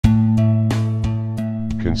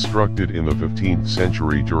Constructed in the 15th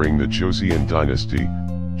century during the Joseon dynasty,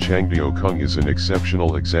 Changdeokgung is an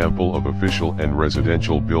exceptional example of official and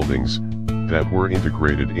residential buildings that were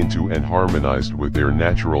integrated into and harmonized with their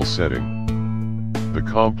natural setting. The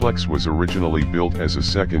complex was originally built as a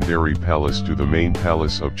secondary palace to the main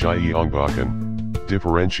palace of Changdeokgung,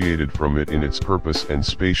 differentiated from it in its purpose and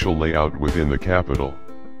spatial layout within the capital.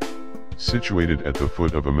 Situated at the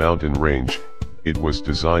foot of a mountain range, it was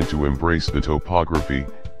designed to embrace the topography,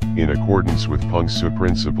 in accordance with Pungsu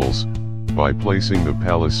principles, by placing the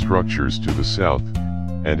palace structures to the south,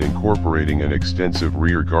 and incorporating an extensive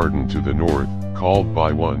rear garden to the north, called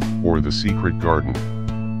Baiwon, or the Secret Garden.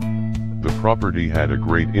 The property had a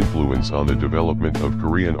great influence on the development of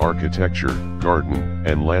Korean architecture, garden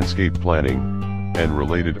and landscape planning, and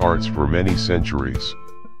related arts for many centuries.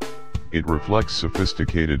 It reflects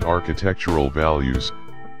sophisticated architectural values,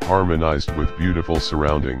 harmonized with beautiful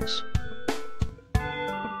surroundings.